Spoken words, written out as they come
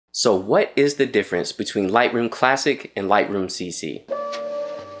So what is the difference between Lightroom Classic and Lightroom CC?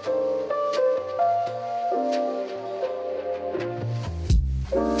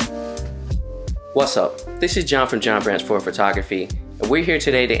 What's up? This is John from John Branch 4 Photography, and we're here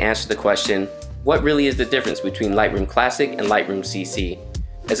today to answer the question, what really is the difference between Lightroom Classic and Lightroom CC?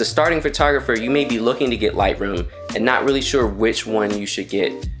 As a starting photographer, you may be looking to get Lightroom and not really sure which one you should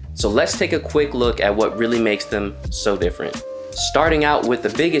get. So let's take a quick look at what really makes them so different. Starting out with the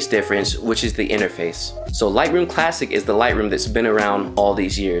biggest difference, which is the interface. So Lightroom Classic is the Lightroom that's been around all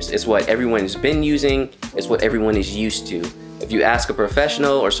these years. It's what everyone has been using, it's what everyone is used to. If you ask a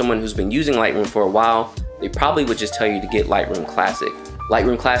professional or someone who's been using Lightroom for a while, they probably would just tell you to get Lightroom Classic.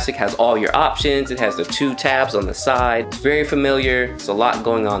 Lightroom Classic has all your options, it has the 2 tabs on the side, it's very familiar, there's a lot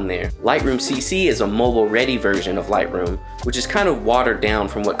going on there. Lightroom CC is a mobile ready version of Lightroom, which is kind of watered down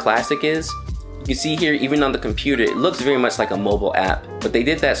from what Classic is. You can see here, even on the computer, it looks very much like a mobile app, but they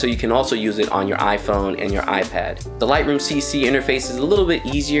did that so you can also use it on your iPhone and your iPad. The Lightroom CC interface is a little bit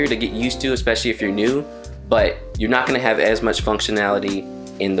easier to get used to, especially if you're new, but you're not gonna have as much functionality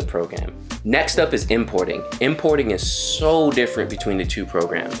in the program. Next up is importing. Importing is so different between the 2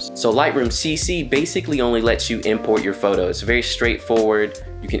 programs. So Lightroom CC basically only lets you import your photos. It's very straightforward.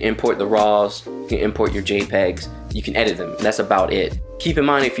 You can import the RAWs, you can import your JPEGs, you can edit them, and that's about it. Keep in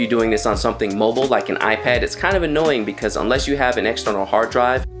mind, if you're doing this on something mobile like an iPad, it's kind of annoying because unless you have an external hard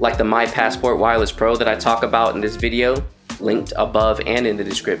drive, like the My Passport Wireless Pro that I talk about in this video, linked above and in the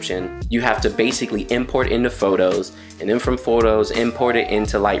description, you have to basically import into Photos, and then from Photos, import it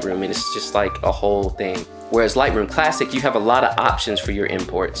into Lightroom, and it's just like a whole thing. Whereas Lightroom Classic, you have a lot of options for your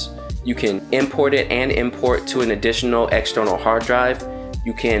imports. You can import it and import to an additional external hard drive.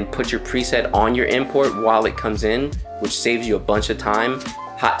 You can put your preset on your import while it comes in, which saves you a bunch of time.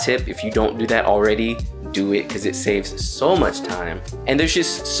 Hot tip, if you don't do that already, do it because it saves so much time. And there's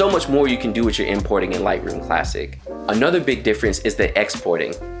just so much more you can do with your importing in Lightroom Classic. Another big difference is the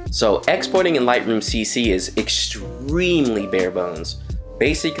exporting. So exporting in Lightroom CC is extremely bare bones.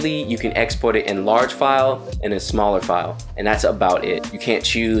 Basically, you can export it in large file and in smaller file, and that's about it. You can't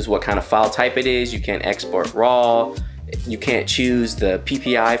choose what kind of file type it is, you can't export RAW, you can't choose the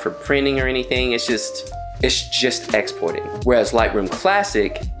PPI for printing or anything, it's just exporting. Whereas Lightroom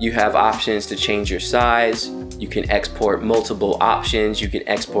Classic, you have options to change your size, you can export multiple options, you can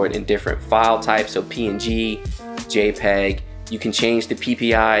export in different file types, so PNG, JPEG, you can change the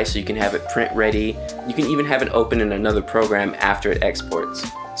PPI so you can have it print ready, you can even have it open in another program after it exports.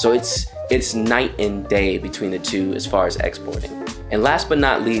 So it's night and day between the 2 as far as exporting. And last but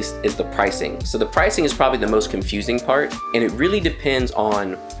not least is the pricing. So the pricing is probably the most confusing part, and it really depends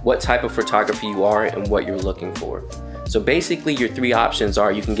on what type of photography you are and what you're looking for. So basically your 3 options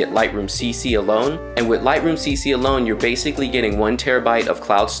are, you can get Lightroom CC alone, and with Lightroom CC alone, you're basically getting 1 terabyte of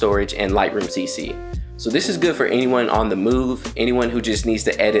cloud storage and Lightroom CC. So this is good for anyone on the move, anyone who just needs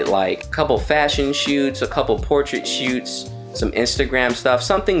to edit like a couple fashion shoots, a couple portrait shoots, some Instagram stuff,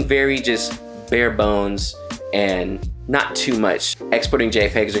 something very just bare bones and not too much. Exporting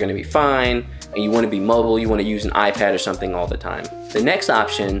JPEGs are gonna be fine, and you wanna be mobile, you wanna use an iPad or something all the time. The next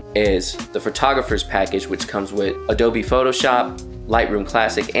option is the photographer's package, which comes with Adobe Photoshop, Lightroom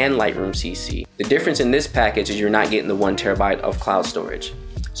Classic, and Lightroom CC. The difference in this package is you're not getting the 1 terabyte of cloud storage.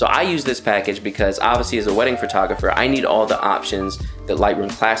 So I use this package because obviously as a wedding photographer, I need all the options that Lightroom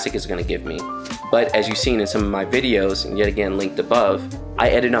Classic is gonna give me. But as you've seen in some of my videos, and yet again linked above, I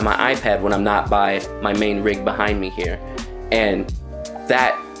edit on my iPad when I'm not by my main rig behind me here. And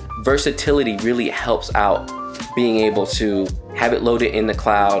that versatility really helps out being able to have it loaded in the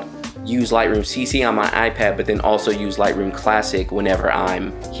cloud, use Lightroom CC on my iPad, but then also use Lightroom Classic whenever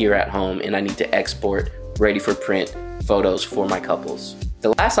I'm here at home and I need to export ready for print photos for my couples.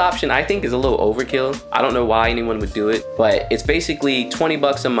 The last option I think is a little overkill. I don't know why anyone would do it, but it's basically 20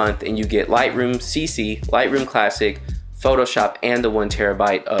 bucks a month and you get Lightroom CC, Lightroom Classic, Photoshop, and the 1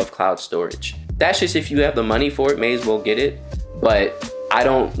 terabyte of cloud storage. That's just if you have the money for it, may as well get it, but I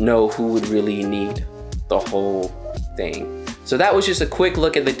don't know who would really need the whole thing. So that was just a quick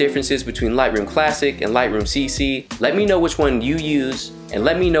look at the differences between Lightroom Classic and Lightroom CC. Let me know which one you use, and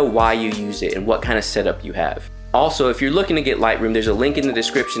let me know why you use it and what kind of setup you have. Also, if you're looking to get Lightroom, there's a link in the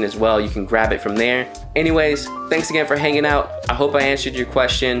description as well. You can grab it from there. Anyways, thanks again for hanging out. I hope I answered your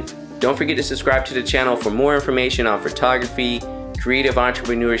question. Don't forget to subscribe to the channel for more information on photography, creative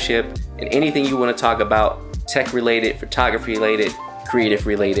entrepreneurship, and anything you want to talk about, tech related, photography related, creative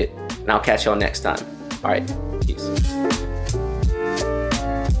related. And I'll catch y'all next time. All right, peace.